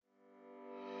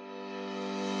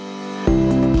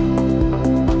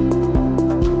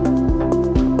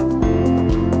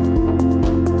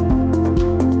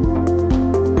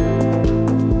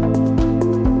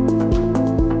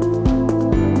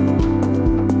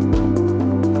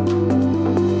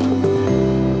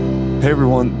Hey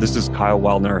everyone, this is Kyle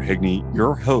Wildner-Higney,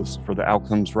 your host for the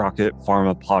Outcomes Rocket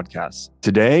Pharma podcast.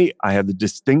 Today, I have the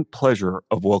distinct pleasure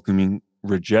of welcoming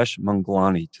Rajesh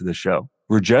Manglani to the show.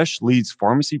 Rajesh leads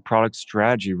pharmacy product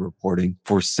strategy reporting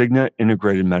for Cigna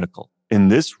Integrated Medical. In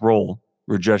this role,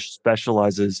 Rajesh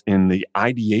specializes in the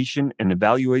ideation and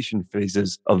evaluation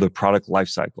phases of the product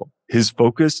lifecycle. His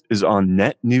focus is on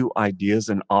net new ideas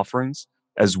and offerings,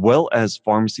 as well as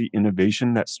pharmacy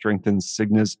innovation that strengthens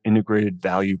Cigna's integrated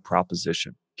value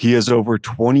proposition. He has over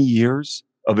 20 years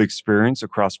of experience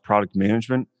across product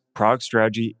management, product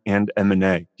strategy, and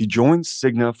M&A. He joined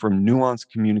Cigna from Nuance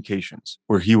Communications,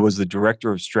 where he was the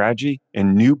director of strategy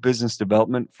and new business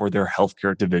development for their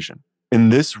healthcare division. In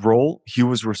this role, he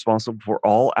was responsible for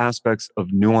all aspects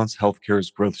of Nuance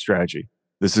Healthcare's growth strategy.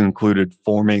 This included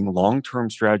forming long-term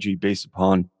strategy based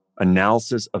upon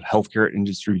analysis of healthcare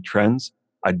industry trends,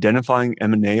 identifying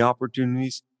M&A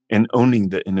opportunities, and owning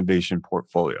the innovation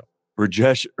portfolio.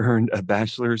 Rajesh earned a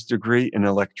bachelor's degree in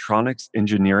electronics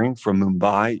engineering from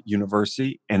Mumbai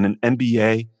University and an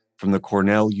MBA from the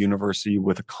Cornell University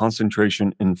with a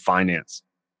concentration in finance.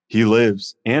 He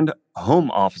lives and home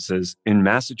offices in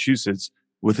Massachusetts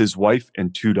with his wife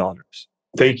and 2 daughters.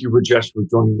 Thank you, Rajesh, for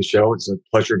joining the show. It's a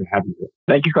pleasure to have you here.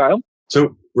 Thank you, Kyle.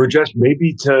 So, Rajesh,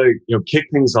 maybe to kick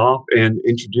things off and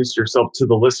introduce yourself to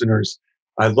the listeners,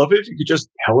 I'd love it if you could just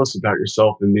tell us about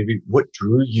yourself and maybe what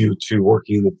drew you to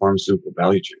working in the pharmaceutical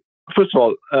value chain. First of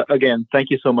all, again, thank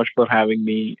you so much for having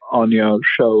me on your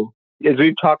show. As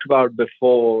we've talked about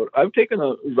before, I've taken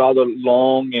a rather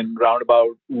long and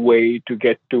roundabout way to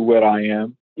get to where I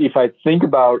am. If I think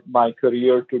about my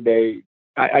career today,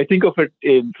 I think of it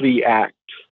in 3 acts.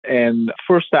 And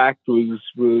first act was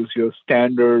your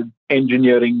standard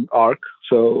engineering arc.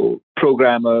 So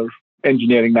programmer,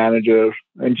 engineering manager,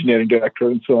 engineering director,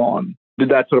 and so on. Did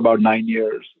that for about 9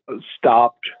 years.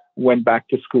 Stopped, went back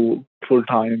to school full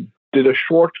time. Did a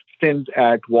short stint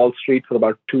at Wall Street for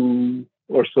about 2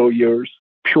 or so years,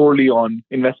 purely on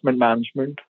investment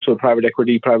management. So private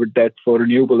equity, private debt for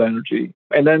renewable energy.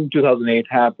 And then 2008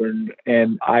 happened,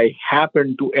 and I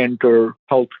happened to enter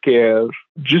healthcare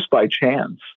just by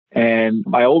chance. And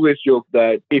I always joke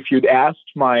that if you'd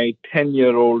asked my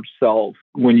 10-year-old self,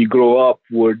 when you grow up,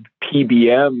 would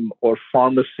PBM or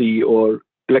pharmacy or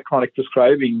electronic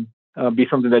prescribing be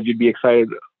something that you'd be excited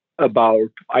about?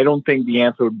 I don't think the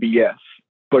answer would be yes.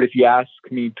 But if you ask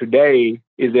me today,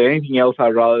 is there anything else I'd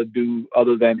rather do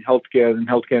other than healthcare and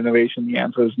healthcare innovation? The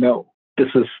answer is no. This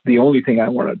is the only thing I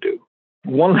want to do.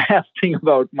 One last thing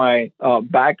about my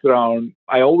background,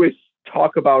 I always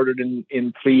talk about it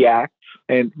in 3 acts.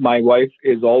 And my wife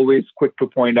is always quick to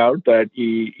point out that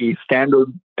a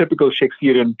standard, typical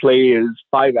Shakespearean play is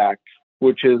 5 acts,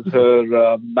 which is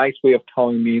her nice way of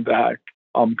telling me that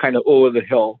I'm kind of over the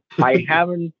hill. I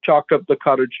haven't chalked up the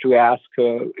courage to ask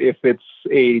her if it's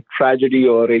a tragedy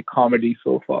or a comedy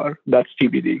so far. That's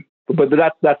TBD. But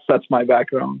that's my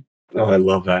background. Oh, I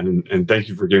love that. And thank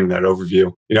you for giving that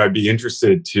overview. I'd be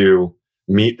interested to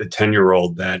meet the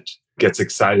 10-year-old that gets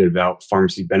excited about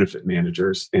pharmacy benefit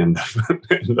managers and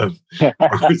the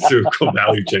pharmaceutical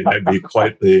value chain. That'd be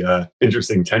quite the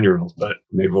interesting 10-year-old, but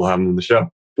maybe we'll have him on the show.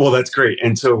 Well, that's great.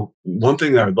 And so one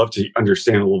thing that I would love to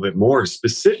understand a little bit more is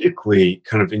specifically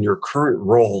kind of in your current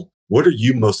role, what are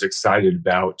you most excited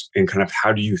about and kind of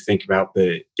how do you think about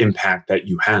the impact that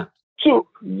you have? So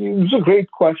it's a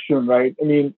great question, right? I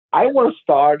mean, I want to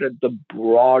start at the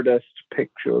broadest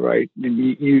picture, right?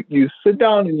 You sit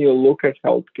down and you look at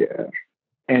healthcare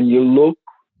and you look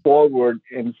forward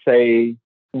and say,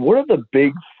 what are the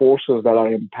big forces that are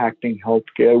impacting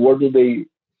healthcare? What's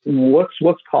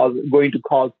going to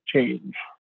cause change?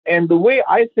 And the way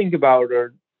I think about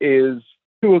it is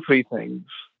 2 or 3 things.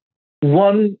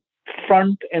 One,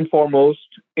 front and foremost,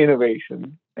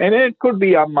 innovation. And it could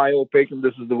be I'm myopic and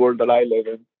this is the world that I live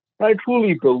in. I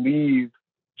truly believe,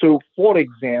 so for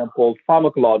example,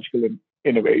 pharmacological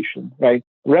innovation, right,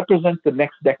 represents the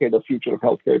next decade of future of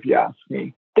healthcare, if you ask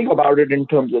me. Think about it in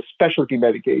terms of specialty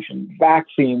medication,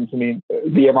 vaccines, the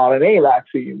mRNA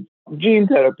vaccines, gene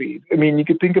therapies. You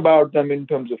could think about them in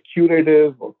terms of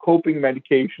curative or coping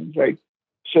medications, right?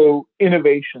 So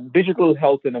innovation, digital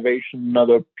health innovation,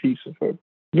 another piece of it.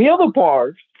 The other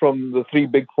part from the 3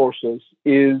 big forces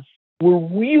is we're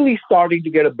really starting to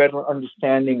get a better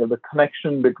understanding of the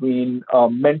connection between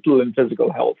mental and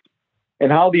physical health and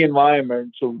how the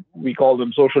environment, so we call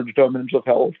them social determinants of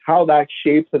health, how that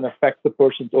shapes and affects the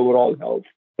person's overall health,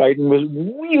 right? And we're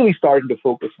really starting to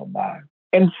focus on that.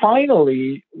 And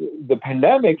finally, the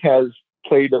pandemic has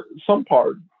played some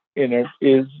part in it,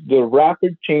 is the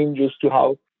rapid changes to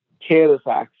how care is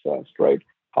accessed, right?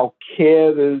 How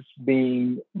care is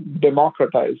being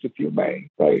democratized, if you may,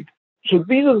 right? So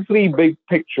these are the three big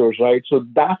pictures, right? So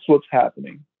that's what's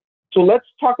happening. So let's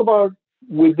talk about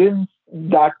within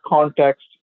that context,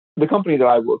 the company that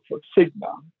I work for,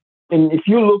 Cigna. And if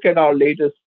you look at our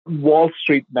latest Wall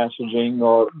Street messaging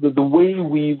or the way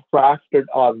we've crafted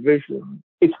our vision,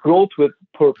 it's growth with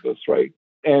purpose, right?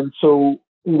 And so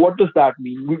what does that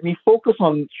mean? We focus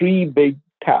on three big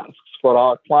tasks for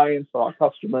our clients, for our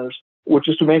customers, which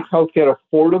is to make healthcare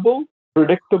affordable,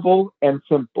 predictable, and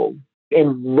simple,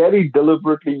 and very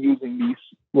deliberately using these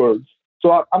words.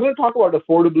 So I'm going to talk about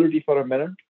affordability for a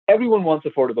minute. Everyone wants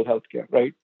affordable healthcare,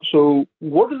 right? So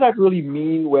what does that really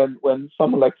mean when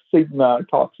someone like Cigna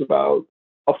talks about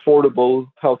affordable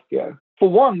healthcare? For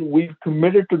one, we've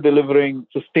committed to delivering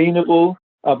sustainable,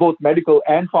 both medical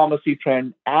and pharmacy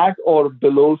trend at or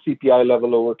below CPI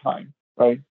level over time,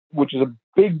 right? Which is a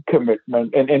big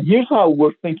commitment. And here's how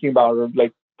we're thinking about it,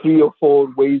 like three or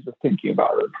four ways of thinking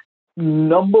about it.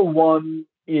 Number one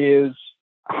is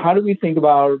how do we think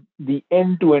about the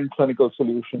end-to-end clinical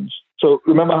solutions? So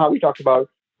remember how we talked about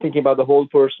thinking about the whole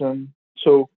person.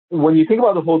 So when you think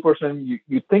about the whole person,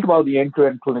 you think about the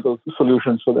end-to-end clinical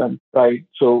solutions for them, right?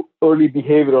 So early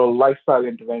behavioral lifestyle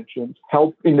interventions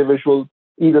help individuals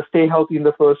either stay healthy in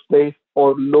the first place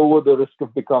or lower the risk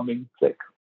of becoming sick.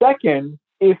 Second,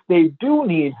 if they do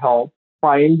need help,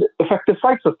 find effective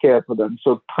sites of care for them.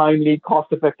 So timely,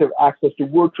 cost-effective access to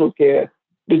virtual care,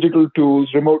 digital tools,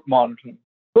 remote monitoring.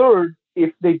 Third,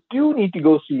 if they do need to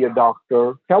go see a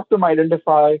doctor, help them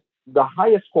identify the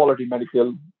highest quality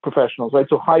medical professionals, right?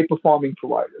 So high performing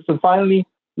providers. And finally,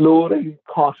 lowering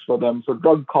costs for them. So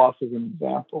drug costs is an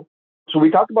example. So we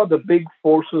talked about the big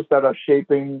forces that are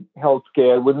shaping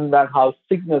healthcare. Within that, how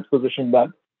Cigna is positioned that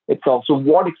itself. So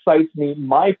what excites me,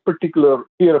 my particular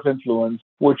sphere of influence,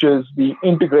 which is the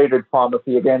integrated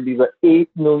pharmacy. Again, these are 8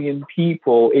 million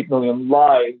people, 8 million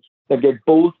lives that get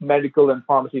both medical and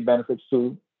pharmacy benefits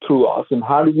through us. And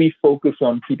how do we focus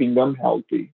on keeping them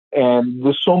healthy? And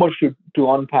there's so much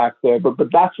to unpack there, but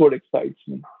that's what excites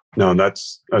me. No,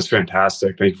 that's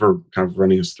fantastic. Thank you for kind of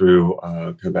running us through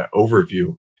kind of that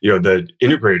overview. The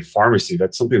integrated pharmacy,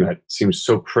 that's something that seems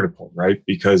so critical, right?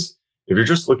 Because if you're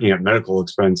just looking at medical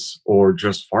expense or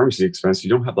just pharmacy expense, you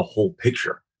don't have the whole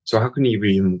picture. So how can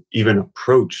you even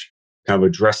approach kind of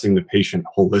addressing the patient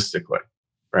holistically,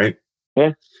 right?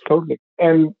 Yeah, totally.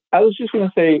 And I was just going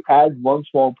to say, add one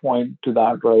small point to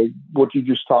that, right? What you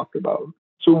just talked about.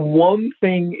 So one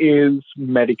thing is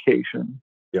medication.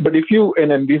 Yep. But if you,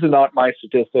 and these are not my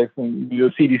statistics, and these are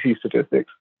CDC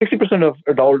statistics, 60% of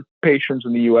adult patients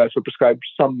in the US are prescribed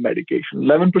some medication.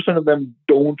 11% of them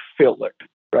don't fill it,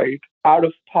 right?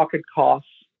 Out-of-pocket costs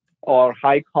or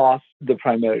high costs, the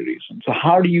primary reason. So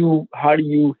how do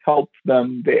you help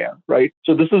them there, right?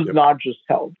 So this is not just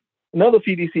health. Another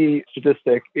CDC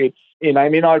statistic, and I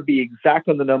may not be exact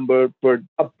on the number, but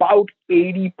about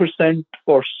 80%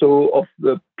 or so of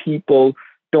the people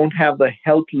don't have the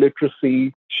health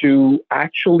literacy to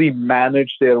actually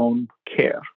manage their own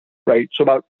care, right? So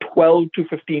about 12 to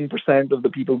 15% of the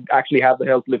people actually have the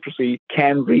health literacy,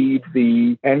 can read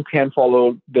and can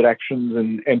follow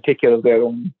directions and take care of their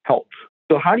own health.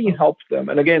 So how do you help them?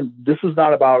 And again, this is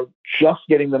not about just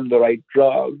getting them the right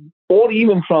drug, or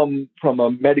even from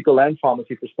a medical and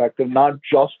pharmacy perspective, not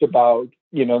just about,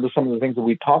 some of the things that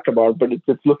we talked about, but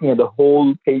it's looking at the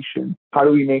whole patient. How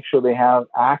do we make sure they have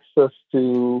access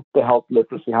to the health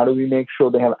literacy? How do we make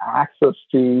sure they have access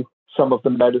to some of the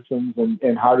medicines,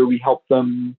 and how do we help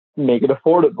them make it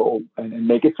affordable and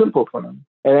make it simple for them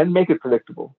and then make it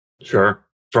predictable? Sure.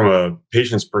 From a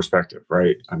patient's perspective,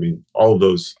 right? I mean, all of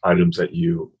those items that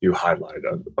you highlight,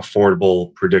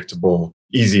 affordable, predictable,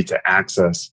 easy to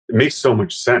access, it makes so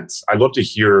much sense. I'd love to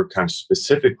hear kind of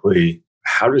specifically,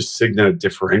 how does Cigna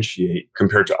differentiate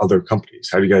compared to other companies?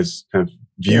 How do you guys kind of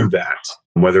view that,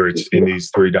 whether it's in these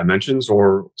three dimensions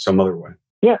or some other way?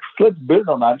 Yeah, let's build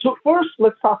on that. So first,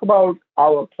 let's talk about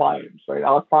our clients, right?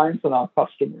 Our clients and our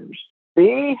customers.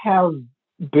 They have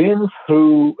been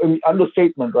through,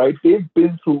 understatement, right? They've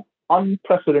been through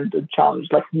unprecedented challenge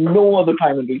like no other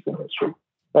time in recent history,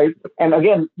 right? And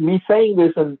again, me saying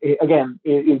this, and again,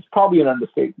 is probably an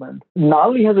understatement. Not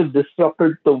only has it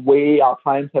disrupted the way our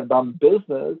clients have done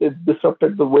business, it's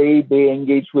disrupted the way they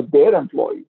engage with their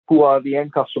employees, who are the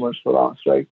end customers for us,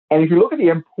 right? And if you look at the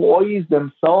employees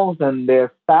themselves and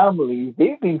their families,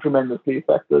 they've been tremendously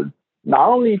affected, not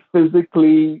only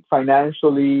physically,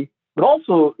 financially, but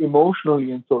also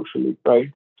emotionally and socially, right?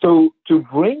 So to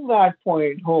bring that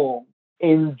point home,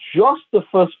 in just the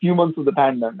first few months of the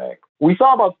pandemic, we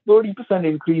saw about 30%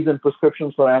 increase in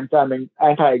prescriptions for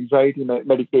anti-anxiety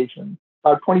medication,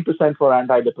 about 20% for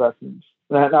antidepressants,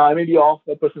 Now, I may be off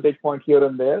a percentage point here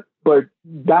and there, but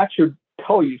that should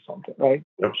tell you something, right?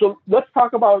 Yep. So let's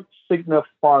talk about Cigna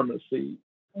Pharmacy.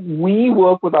 We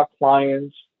work with our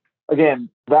clients, again,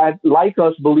 that like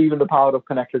us believe in the power of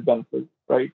connected benefits,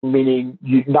 right? Meaning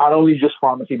not only just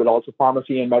pharmacy, but also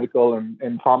pharmacy and medical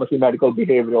and pharmacy, medical,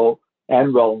 behavioral,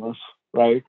 and wellness,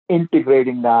 right?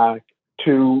 Integrating that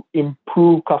to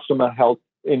improve customer health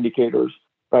indicators,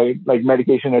 right? Like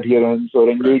medication adherence or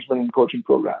engagement in coaching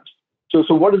programs.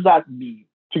 So what does that mean?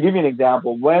 To give you an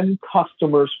example, when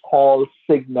customers call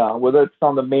Cigna, whether it's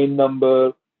on the main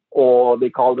number or they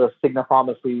call the Cigna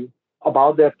Pharmacy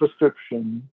about their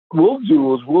prescription, we'll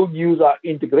use our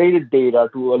integrated data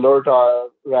to alert our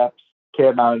reps,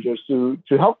 care managers to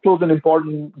help close an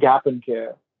important gap in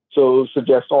care. So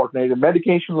suggest alternative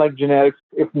medication like generics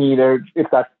if needed, if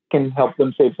that can help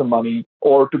them save some money,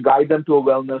 or to guide them to a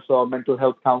wellness or mental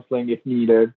health counseling if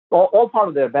needed. All part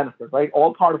of their benefit, right?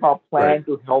 All part of our plan Right.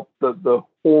 to help the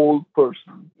whole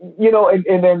person.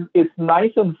 And then it's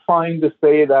nice and fine to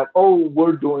say that, oh,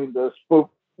 we're doing this, but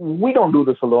we don't do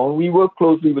this alone. We work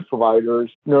closely with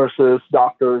providers, nurses,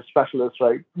 doctors, specialists,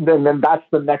 right? Then that's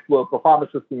the network of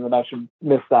pharmacists, and I shouldn't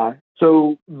miss that.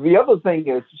 So the other thing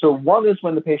is, so one is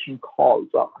when the patient calls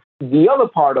us. The other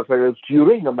part of it is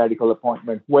during a medical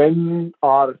appointment, when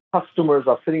our customers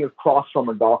are sitting across from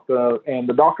a doctor and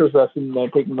the doctors are sitting there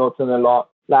taking notes in their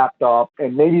laptop,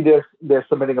 and maybe they're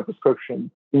submitting a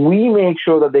prescription. We make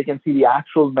sure that they can see the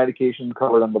actual medication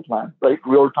covered on the plan, right?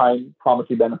 Real-time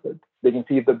pharmacy benefit. They can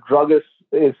see if the drug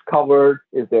is covered,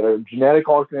 is there a generic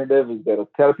alternative, is there a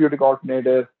therapeutic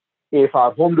alternative, if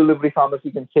our home delivery pharmacy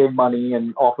can save money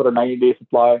and offer a 90-day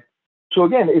supply. So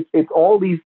again, it's all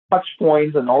these touch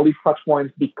points and all these touch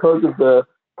points because of the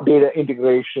data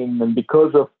integration and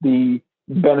because of the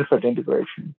benefit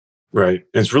integration. Right.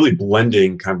 And it's really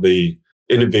blending kind of the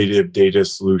innovative data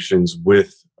solutions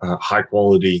with high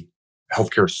quality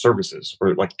healthcare services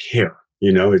or like care.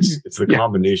 It's the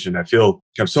combination. I feel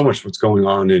you have so much what's going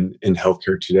on in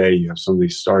healthcare today. You have some of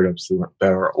these startups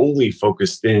that are only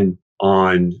focused in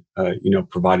on,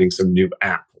 providing some new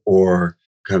app or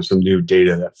kind of some new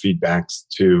data that feedbacks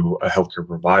to a healthcare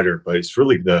provider. But it's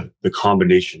really the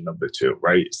combination of the two,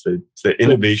 right? It's the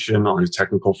innovation on a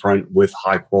technical front with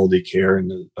high quality care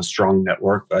and a strong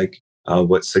network like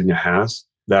what Cigna has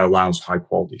that allows high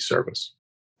quality service.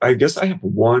 I guess I have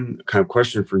one kind of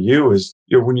question for you is,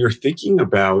 when you're thinking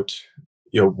about,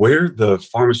 where the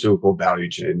pharmaceutical value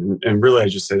chain, and really I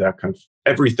just say that kind of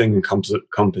everything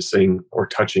encompassing or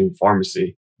touching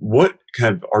pharmacy, what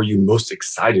kind of are you most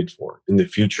excited for in the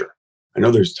future? I know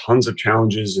there's tons of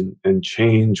challenges and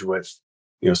change with,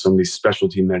 some of these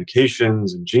specialty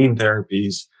medications and gene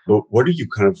therapies, but what are you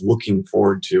kind of looking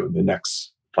forward to in the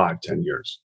next 5-10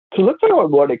 years? So let's talk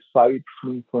about what excites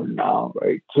me for now,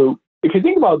 right? So if you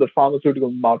think about the pharmaceutical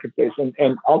marketplace,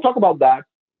 and I'll talk about that,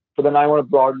 but then I want to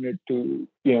broaden it to,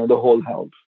 the whole health.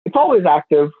 It's always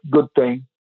active, good thing,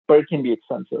 but it can be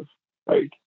expensive, right?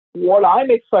 What I'm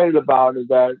excited about is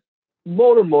that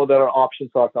more and more there are options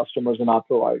for our customers and our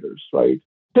providers, right?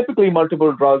 Typically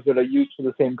multiple drugs that are used for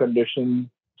the same condition,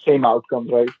 same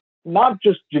outcomes, right? Not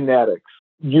just generics.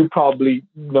 You probably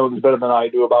know this better than I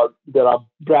do about there are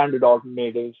branded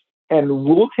alternatives. And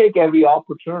we'll take every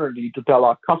opportunity to tell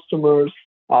our customers,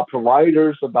 our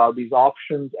providers about these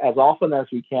options as often as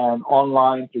we can,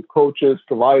 online, through coaches,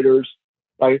 providers,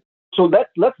 right? So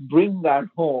let's bring that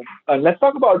home. And let's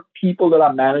talk about people that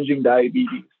are managing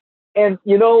diabetes. And,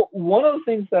 one of the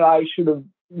things that I should have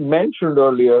mentioned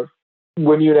earlier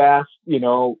when you'd asked,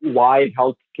 why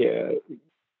healthcare,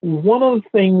 one of the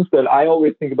things that I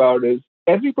always think about is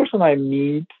every person I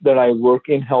meet that I work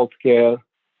in healthcare,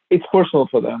 it's personal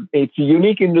for them. It's a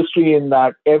unique industry in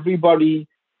that everybody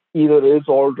either is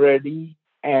already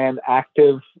an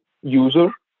active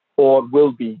user or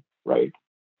will be, right?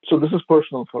 So this is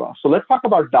personal for us. So let's talk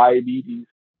about diabetes.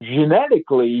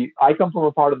 Genetically, I come from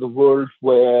a part of the world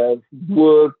where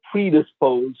we're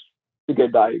predisposed to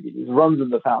get diabetes. It runs in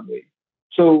the family.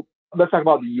 So let's talk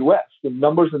about the US. The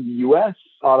numbers in the US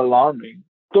are alarming.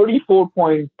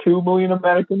 34.2 million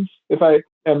Americans, if I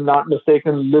am not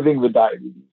mistaken, living with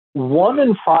diabetes. 1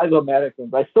 in 5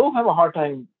 Americans, I still have a hard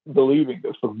time believing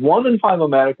this, but 1 in 5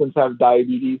 Americans have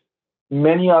diabetes.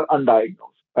 Many are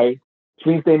undiagnosed, right? Which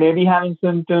means they may be having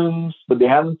symptoms, but they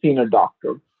haven't seen a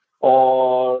doctor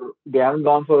or they haven't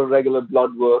gone for a regular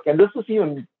blood work. And this was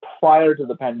even prior to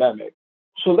the pandemic.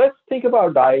 So let's think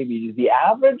about diabetes. The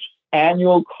average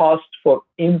annual cost for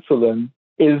insulin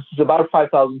is about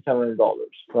 $5,700,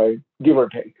 right? Give or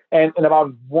take. And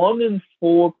about 1 in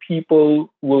 4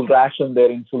 people will ration their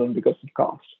insulin because of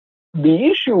cost. The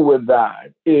issue with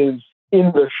that is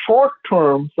in the short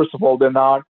term, first of all, they're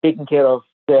not taking care of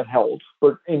their health.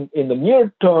 But in the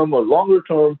near term or longer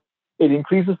term, it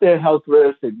increases their health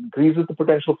risk, it increases the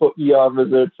potential for ER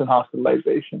visits and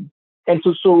hospitalization. And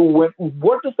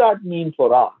what does that mean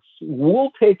for us?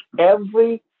 We'll take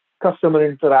every customer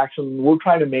interaction, we'll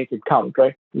try to make it count,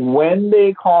 right? When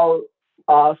they call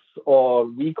us or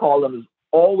we call them, is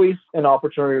always an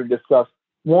opportunity to discuss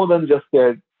more than just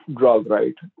their drug,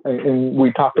 right? And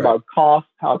we talked about cost,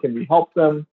 how can we help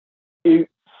them?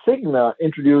 Cigna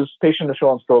introduced patient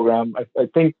assurance program, I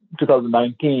think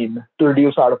 2019, to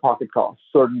reduce out-of-pocket costs.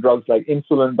 Certain drugs like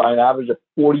insulin by an average of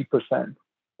 40%,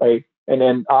 right? And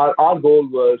then our goal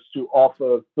was to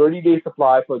offer 30-day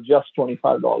supply for just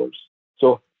 $25.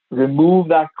 So remove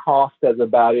that cost as a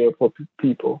barrier for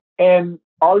people. And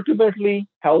ultimately,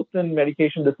 health and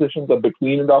medication decisions are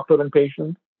between a doctor and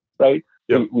patient, right?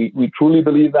 Yep. We truly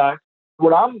believe that.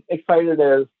 What I'm excited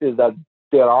is that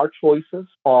there are choices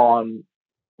on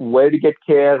where to get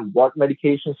care, what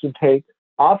medications to take.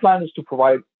 Our plan is to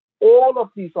provide all of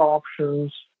these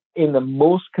options in the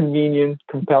most convenient,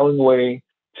 compelling way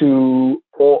to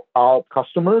all our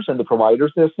customers and the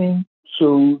providers they're seeing,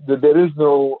 so that there is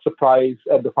no surprise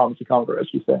at the pharmacy counter, as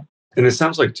you say. And it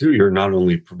sounds like, too, you're not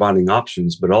only providing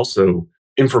options, but also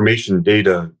information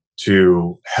data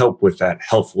to help with that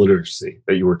health literacy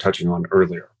that you were touching on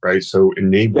earlier, right? So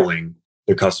enabling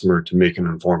the customer to make an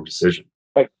informed decision.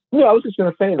 Right. I was just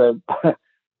going to say that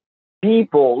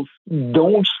people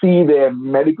don't see their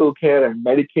medical care and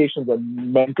medications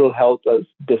and mental health as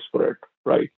disparate,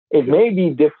 right? It may be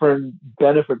different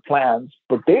benefit plans,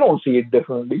 but they don't see it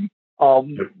differently.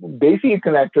 They see it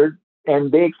connected,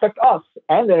 and they expect us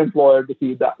and their employer to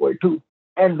see it that way too.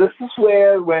 And this is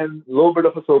where, when a little bit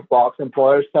of a soapbox,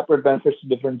 employers separate benefits to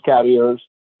different carriers,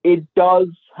 it does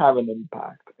have an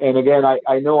impact. And again,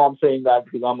 I know I'm saying that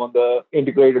because I'm on the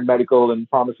integrated medical and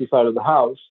pharmacy side of the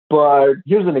house. But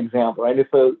here's an example, right?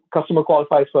 If a customer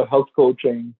qualifies for health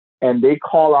coaching and they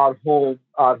call our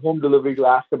home delivery to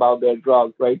ask about their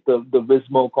drug, right? The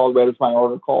Vismo call, where is my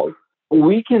order call?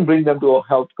 We can bring them to a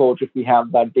health coach if we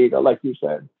have that data, like you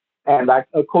said. And that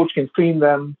a coach can screen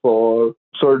them for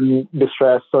certain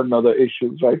distress, certain other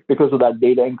issues, right? Because of that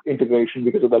data integration,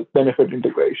 because of that benefit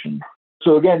integration.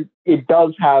 So again, it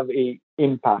does have a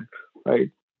impact,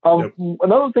 right?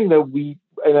 Another thing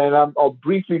that I'll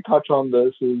briefly touch on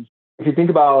this, is if you think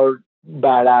about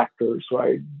bad actors,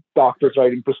 right? Doctors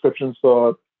writing prescriptions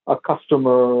for a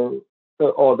customer,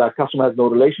 or that customer has no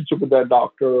relationship with their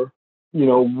doctor,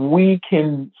 we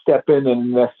can step in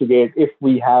and investigate if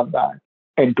we have that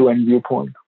end-to-end viewpoint.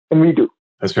 And we do.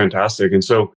 That's fantastic. And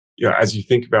so, as you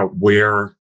think about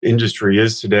where industry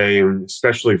is today, and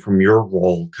especially from your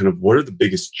role, kind of what are the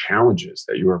biggest challenges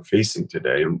that you are facing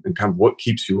today, and kind of what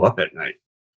keeps you up at night?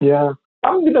 Yeah,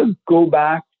 I'm going to go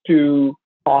back to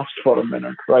cost for a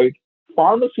minute, right?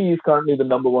 Pharmacy is currently the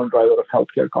number one driver of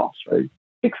healthcare costs, right?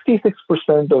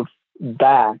 66% of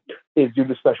that is due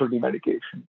to specialty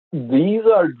medication. These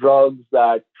are drugs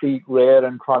that treat rare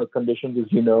and chronic conditions,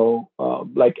 as you know,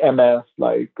 like MS,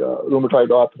 like rheumatoid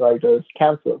arthritis,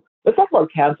 cancer. Let's talk about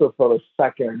cancer for a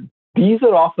second. These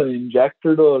drugs are often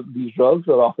injected or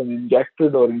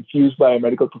infused by a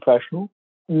medical professional.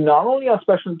 Not only are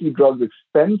specialty drugs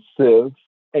expensive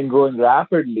and growing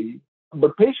rapidly,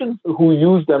 but patients who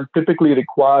use them typically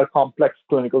require complex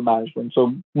clinical management,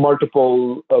 so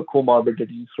multiple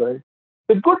comorbidities, right?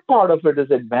 The good part of it is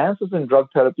advances in drug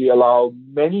therapy allow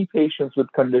many patients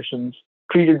with conditions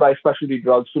treated by specialty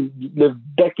drugs to live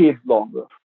decades longer.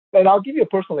 And I'll give you a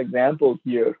personal example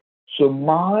here. So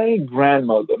my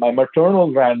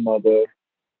maternal grandmother,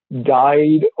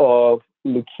 died of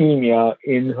leukemia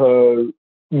in her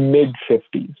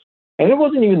mid-50s. And it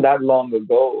wasn't even that long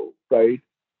ago, right?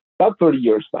 About 30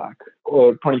 years back,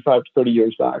 or 25 to 30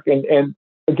 years back. And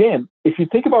again, if you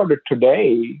think about it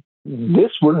today,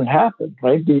 this wouldn't happen,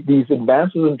 right? These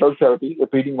advances in drug therapy,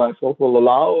 repeating myself, will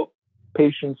allow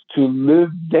patients to live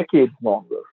decades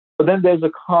longer. But then there's a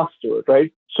cost to it,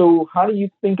 right? So how do you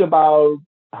think about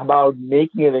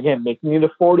making it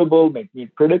affordable, making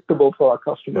it predictable for our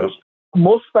customers? Yeah.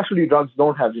 Most specialty drugs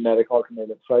don't have generic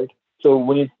alternatives, right? So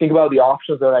when you think about the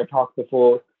options that I talked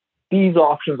before, these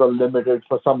options are limited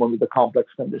for someone with a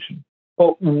complex condition.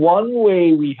 But one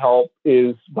way we help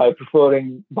is by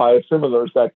preferring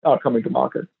biosimilars that are coming to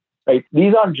market, right?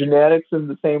 These aren't generics in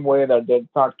the same way that they're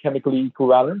not chemically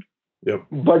equivalent,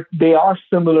 but they are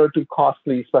similar to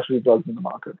costly specialty drugs in the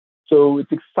market. So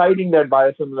it's exciting that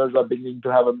biosimilars are beginning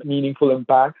to have a meaningful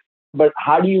impact. But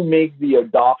how do you make the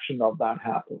adoption of that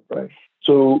happen, right?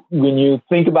 So when you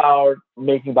think about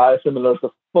making biosimilars the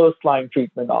first-line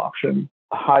treatment option,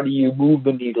 How do you move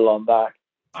the needle on that?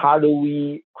 How do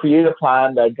we create a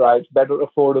plan that drives better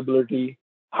affordability?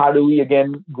 How do we,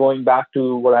 again, going back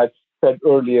to what I said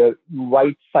earlier,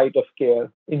 right site of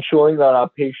care, ensuring that our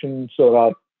patients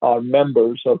or our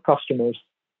members or customers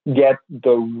get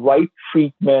the right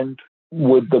treatment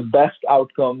with the best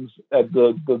outcomes at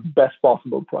the best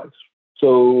possible price.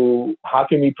 So how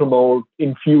can we promote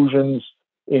infusions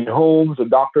in homes or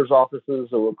doctor's offices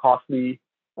or costly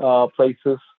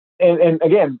places? And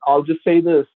again, I'll just say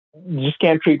this, you just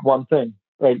can't treat one thing,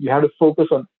 right? You have to focus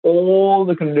on all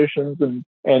the conditions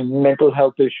and mental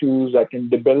health issues that can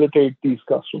debilitate these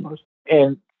customers.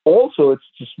 And also, it's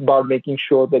just about making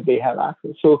sure that they have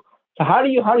access. So how do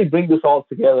you bring this all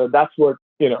together? That's what,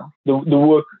 the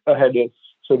work ahead is,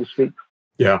 so to speak.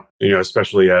 Yeah.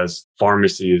 Especially as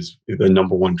pharmacy is the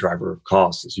number one driver of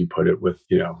cost, as you put it, with,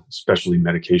 especially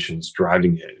medications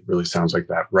driving it. It really sounds like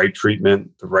that right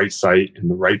treatment, the right site,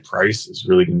 and the right price is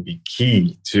really going to be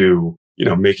key to,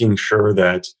 making sure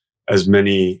that as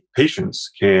many patients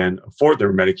can afford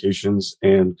their medications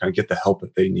and kind of get the help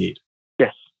that they need.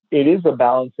 Yes, it is a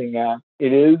balancing act.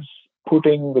 It is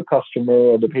putting the customer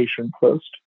or the patient first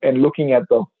and looking at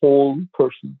the whole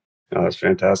person. Oh, that's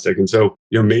fantastic. And so,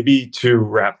 maybe to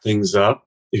wrap things up,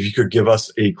 if you could give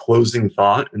us a closing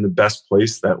thought and the best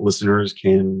place that listeners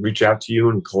can reach out to you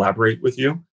and collaborate with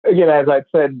you. Again, as I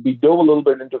said, we dove a little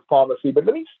bit into pharmacy, but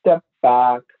let me step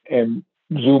back and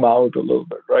zoom out a little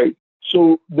bit, right?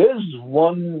 So there's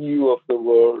one view of the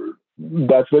world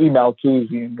that's very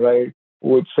Malthusian, right?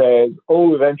 Which says,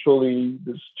 eventually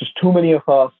there's just too many of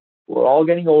us. We're all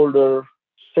getting older,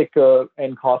 sicker,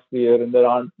 and costlier, and there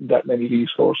aren't that many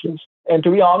resources. And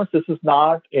to be honest, this is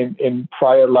not in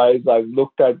prior lives. I've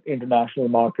looked at international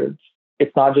markets.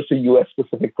 It's not just a US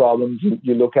specific problem.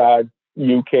 You look at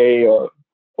UK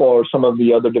or some of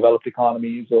the other developed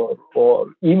economies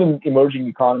or even emerging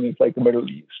economies like the Middle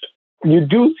East. You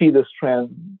do see this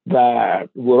trend that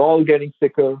we're all getting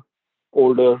sicker,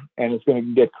 older, and it's going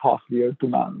to get costlier to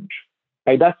manage.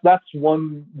 Right? That's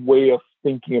one way of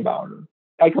thinking about it.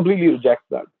 I completely reject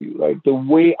that view, right? The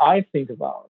way I think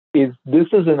about it is this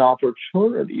is an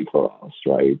opportunity for us,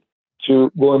 right?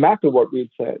 To, going back to what we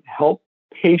said, help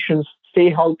patients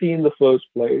stay healthy in the first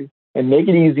place and make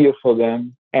it easier for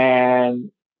them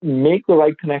and make the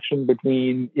right connection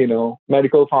between,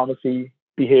 medical, pharmacy,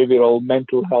 behavioral,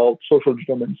 mental health, social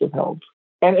determinants of health.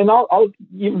 And I'll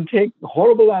even take,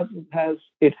 horrible as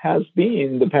it has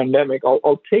been, the pandemic,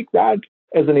 I'll take that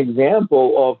as an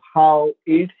example of how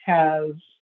it has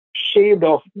shaved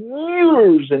off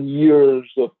years and years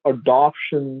of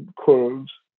adoption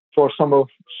curves for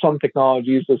some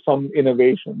technologies or some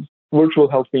innovations, virtual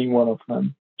health being one of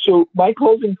them. So my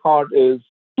closing thought is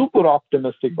super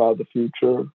optimistic about the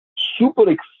future, super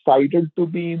excited to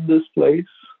be in this place,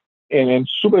 and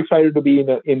super excited to be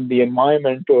in the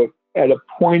environment or at a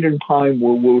point in time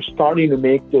where we're starting to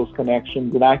make those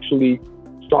connections and actually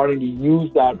starting to use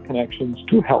that connections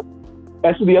to help.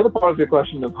 As to the other part of your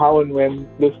question of how and when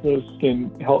listeners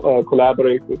can help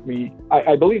collaborate with me,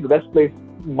 I believe the best place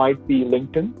might be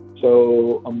LinkedIn.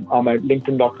 So I'm at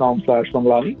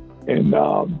linkedin.com/Manglani, and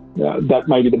that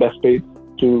might be the best place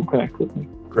to connect with me.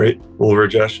 Great. Well,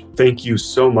 Rajesh, thank you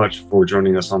so much for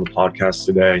joining us on the podcast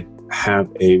today. Have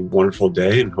a wonderful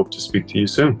day and hope to speak to you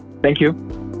soon. Thank you.